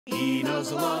He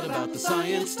knows a lot about the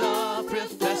science stuff.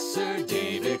 Professor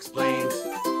Dave explains.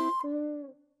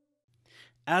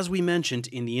 As we mentioned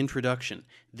in the introduction,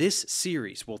 this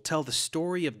series will tell the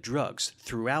story of drugs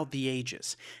throughout the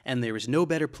ages, and there is no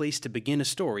better place to begin a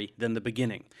story than the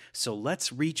beginning. So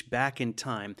let's reach back in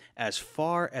time as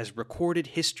far as recorded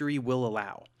history will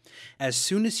allow. As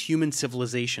soon as human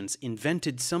civilizations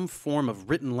invented some form of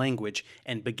written language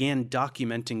and began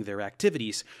documenting their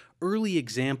activities, early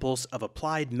examples of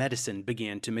applied medicine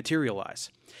began to materialize.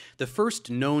 The first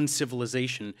known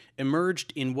civilization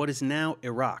emerged in what is now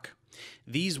Iraq.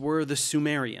 These were the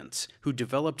Sumerians, who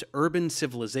developed urban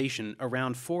civilization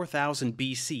around 4000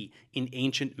 BC in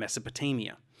ancient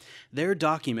Mesopotamia. Their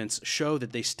documents show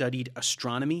that they studied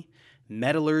astronomy,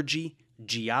 metallurgy,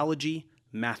 geology,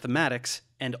 mathematics,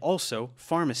 and also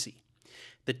pharmacy.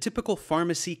 The typical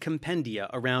pharmacy compendia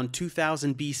around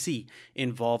 2000 BC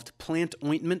involved plant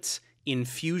ointments,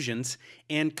 infusions,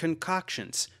 and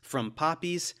concoctions from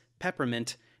poppies,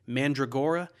 peppermint,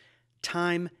 mandragora,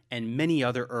 thyme, and many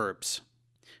other herbs.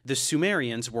 The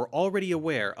Sumerians were already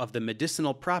aware of the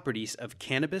medicinal properties of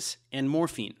cannabis and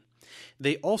morphine.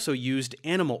 They also used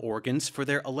animal organs for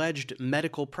their alleged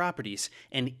medical properties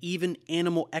and even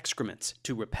animal excrements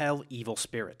to repel evil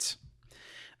spirits.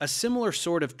 A similar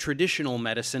sort of traditional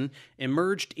medicine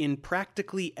emerged in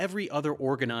practically every other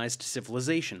organized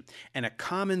civilization, and a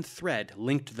common thread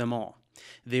linked them all.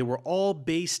 They were all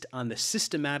based on the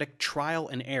systematic trial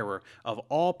and error of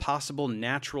all possible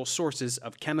natural sources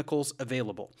of chemicals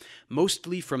available,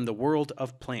 mostly from the world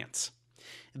of plants.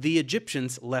 The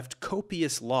Egyptians left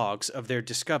copious logs of their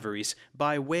discoveries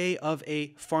by way of a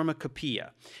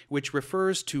Pharmacopeia, which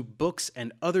refers to books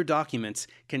and other documents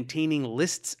containing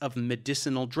lists of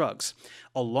medicinal drugs,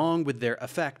 along with their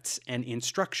effects and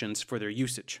instructions for their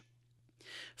usage.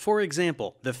 For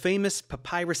example, the famous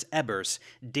Papyrus Ebers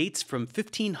dates from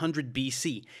 1500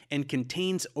 BC and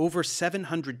contains over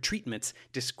 700 treatments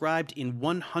described in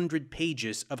 100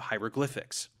 pages of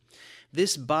hieroglyphics.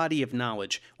 This body of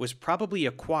knowledge was probably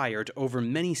acquired over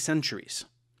many centuries.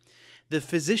 The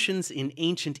physicians in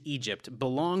ancient Egypt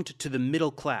belonged to the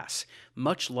middle class,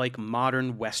 much like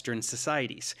modern Western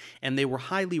societies, and they were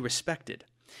highly respected.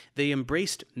 They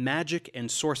embraced magic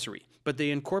and sorcery, but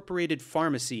they incorporated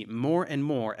pharmacy more and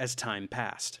more as time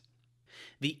passed.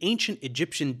 The ancient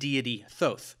Egyptian deity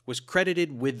Thoth was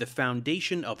credited with the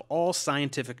foundation of all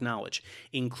scientific knowledge,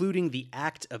 including the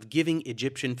act of giving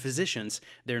Egyptian physicians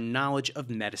their knowledge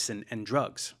of medicine and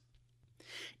drugs.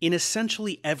 In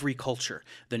essentially every culture,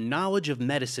 the knowledge of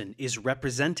medicine is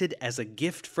represented as a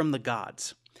gift from the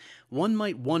gods. One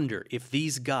might wonder if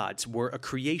these gods were a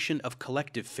creation of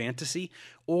collective fantasy,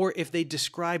 or if they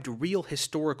described real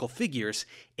historical figures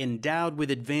endowed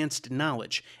with advanced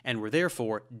knowledge and were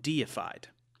therefore deified.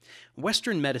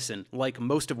 Western medicine, like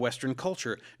most of Western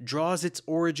culture, draws its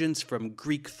origins from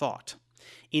Greek thought.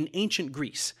 In ancient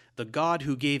Greece, the god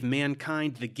who gave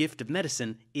mankind the gift of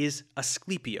medicine is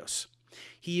Asclepios.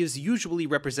 He is usually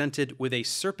represented with a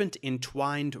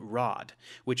serpent-entwined rod,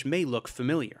 which may look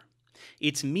familiar.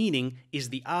 Its meaning is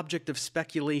the object of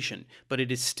speculation, but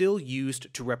it is still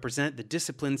used to represent the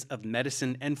disciplines of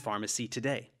medicine and pharmacy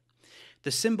today.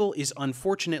 The symbol is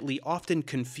unfortunately often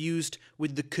confused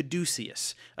with the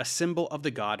caduceus, a symbol of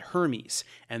the god Hermes,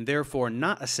 and therefore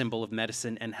not a symbol of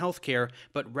medicine and healthcare,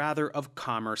 but rather of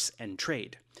commerce and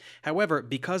trade. However,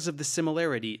 because of the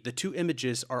similarity, the two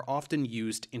images are often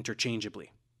used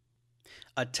interchangeably.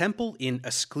 A temple in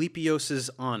Asclepios'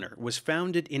 honor was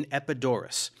founded in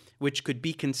Epidaurus, which could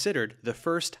be considered the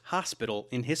first hospital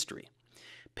in history.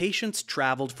 Patients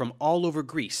traveled from all over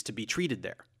Greece to be treated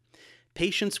there.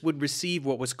 Patients would receive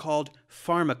what was called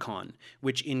pharmakon,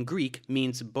 which in Greek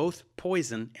means both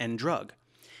poison and drug.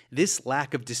 This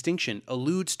lack of distinction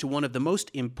alludes to one of the most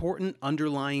important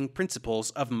underlying principles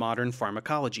of modern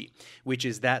pharmacology, which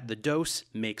is that the dose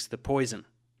makes the poison.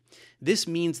 This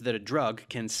means that a drug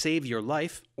can save your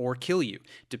life or kill you,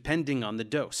 depending on the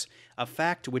dose, a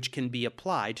fact which can be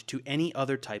applied to any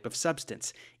other type of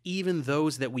substance, even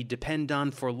those that we depend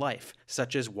on for life,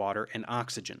 such as water and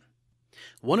oxygen.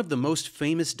 One of the most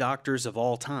famous doctors of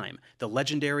all time, the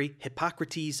legendary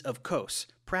Hippocrates of Kos,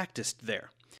 practiced there.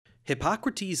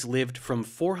 Hippocrates lived from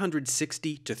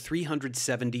 460 to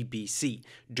 370 BC,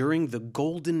 during the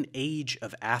Golden Age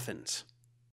of Athens.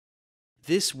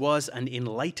 This was an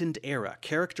enlightened era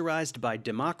characterized by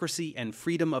democracy and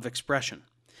freedom of expression.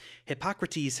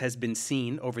 Hippocrates has been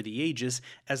seen over the ages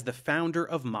as the founder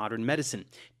of modern medicine,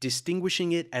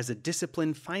 distinguishing it as a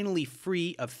discipline finally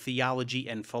free of theology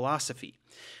and philosophy.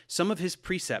 Some of his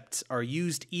precepts are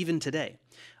used even today.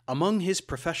 Among his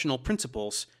professional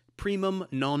principles, primum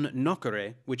non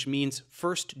nocere, which means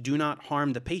first do not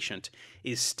harm the patient,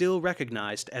 is still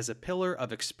recognized as a pillar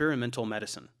of experimental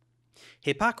medicine.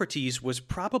 Hippocrates was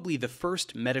probably the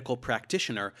first medical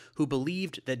practitioner who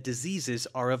believed that diseases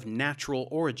are of natural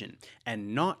origin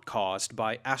and not caused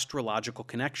by astrological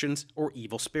connections or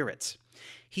evil spirits.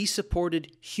 He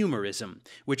supported humorism,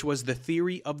 which was the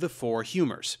theory of the four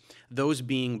humors, those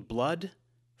being blood,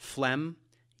 phlegm,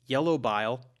 yellow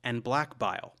bile, and black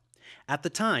bile. At the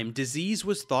time, disease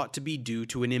was thought to be due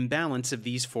to an imbalance of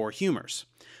these four humors.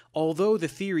 Although the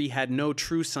theory had no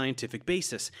true scientific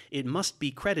basis, it must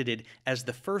be credited as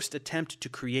the first attempt to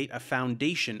create a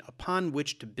foundation upon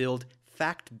which to build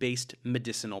fact-based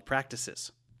medicinal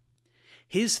practices.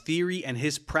 His theory and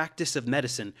his practice of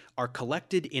medicine are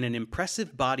collected in an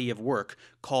impressive body of work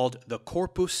called the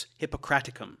Corpus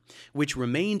Hippocraticum, which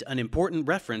remained an important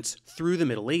reference through the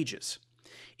Middle Ages.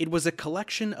 It was a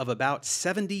collection of about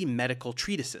 70 medical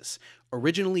treatises,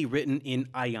 originally written in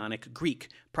Ionic Greek,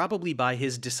 probably by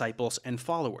his disciples and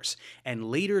followers,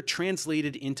 and later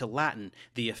translated into Latin,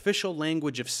 the official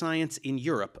language of science in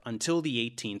Europe until the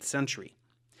 18th century.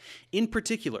 In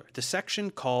particular, the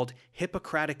section called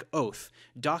Hippocratic Oath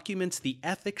documents the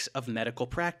ethics of medical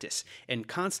practice and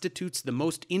constitutes the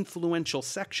most influential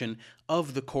section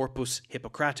of the Corpus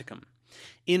Hippocraticum.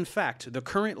 In fact, the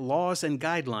current laws and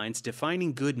guidelines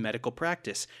defining good medical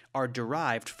practice are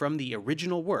derived from the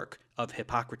original work of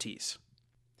Hippocrates.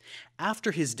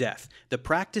 After his death, the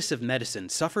practice of medicine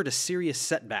suffered a serious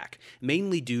setback,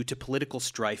 mainly due to political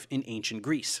strife in ancient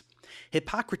Greece.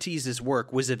 Hippocrates'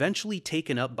 work was eventually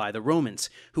taken up by the Romans,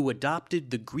 who adopted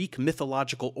the Greek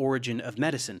mythological origin of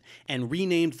medicine and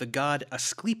renamed the god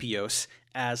Asclepios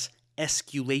as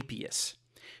Aesculapius.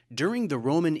 During the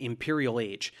Roman imperial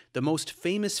age, the most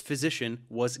famous physician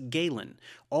was Galen,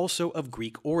 also of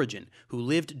Greek origin, who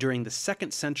lived during the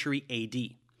 2nd century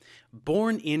AD.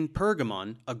 Born in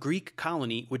Pergamon, a Greek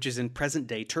colony which is in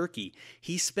present-day Turkey,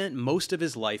 he spent most of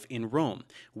his life in Rome,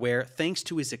 where, thanks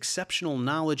to his exceptional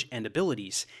knowledge and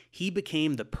abilities, he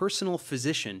became the personal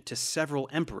physician to several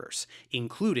emperors,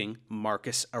 including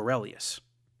Marcus Aurelius.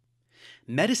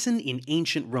 Medicine in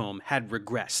ancient Rome had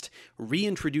regressed,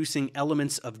 reintroducing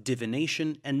elements of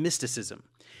divination and mysticism.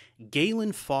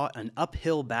 Galen fought an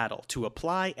uphill battle to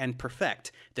apply and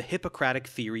perfect the Hippocratic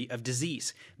theory of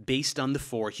disease, based on the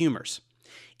four humors.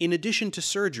 In addition to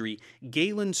surgery,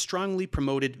 Galen strongly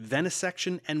promoted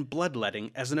venesection and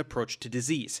bloodletting as an approach to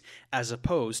disease, as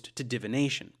opposed to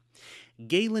divination.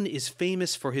 Galen is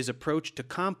famous for his approach to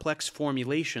complex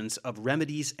formulations of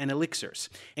remedies and elixirs,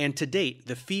 and to date,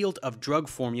 the field of drug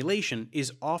formulation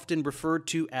is often referred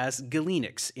to as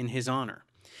Galenics in his honor.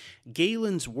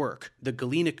 Galen's work, the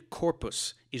Galenic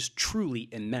Corpus, is truly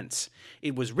immense.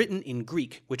 It was written in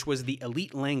Greek, which was the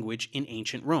elite language in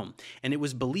ancient Rome, and it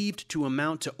was believed to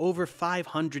amount to over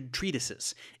 500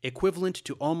 treatises, equivalent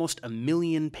to almost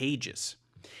 1,000,000 pages.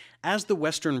 As the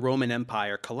Western Roman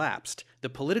Empire collapsed, the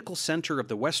political center of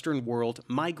the Western world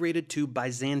migrated to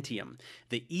Byzantium,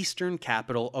 the eastern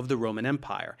capital of the Roman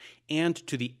Empire, and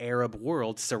to the Arab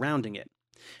world surrounding it.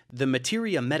 The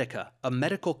Materia Medica, a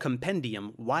medical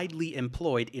compendium widely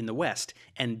employed in the West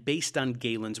and based on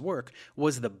Galen's work,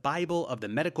 was the Bible of the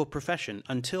medical profession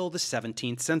until the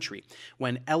 17th century,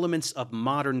 when elements of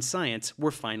modern science were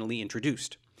finally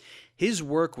introduced. His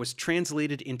work was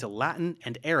translated into Latin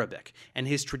and Arabic, and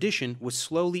his tradition was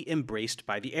slowly embraced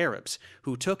by the Arabs,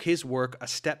 who took his work a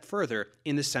step further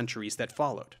in the centuries that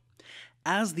followed.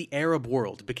 As the Arab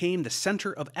world became the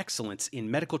center of excellence in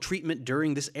medical treatment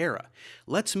during this era,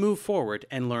 let's move forward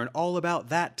and learn all about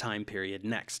that time period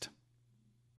next.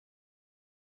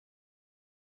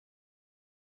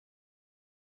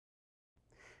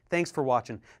 Thanks for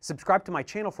watching. Subscribe to my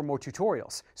channel for more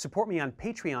tutorials. Support me on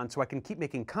Patreon so I can keep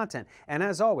making content. And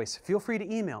as always, feel free to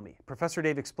email me,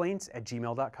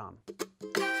 ProfessorDaveExplains@gmail.com.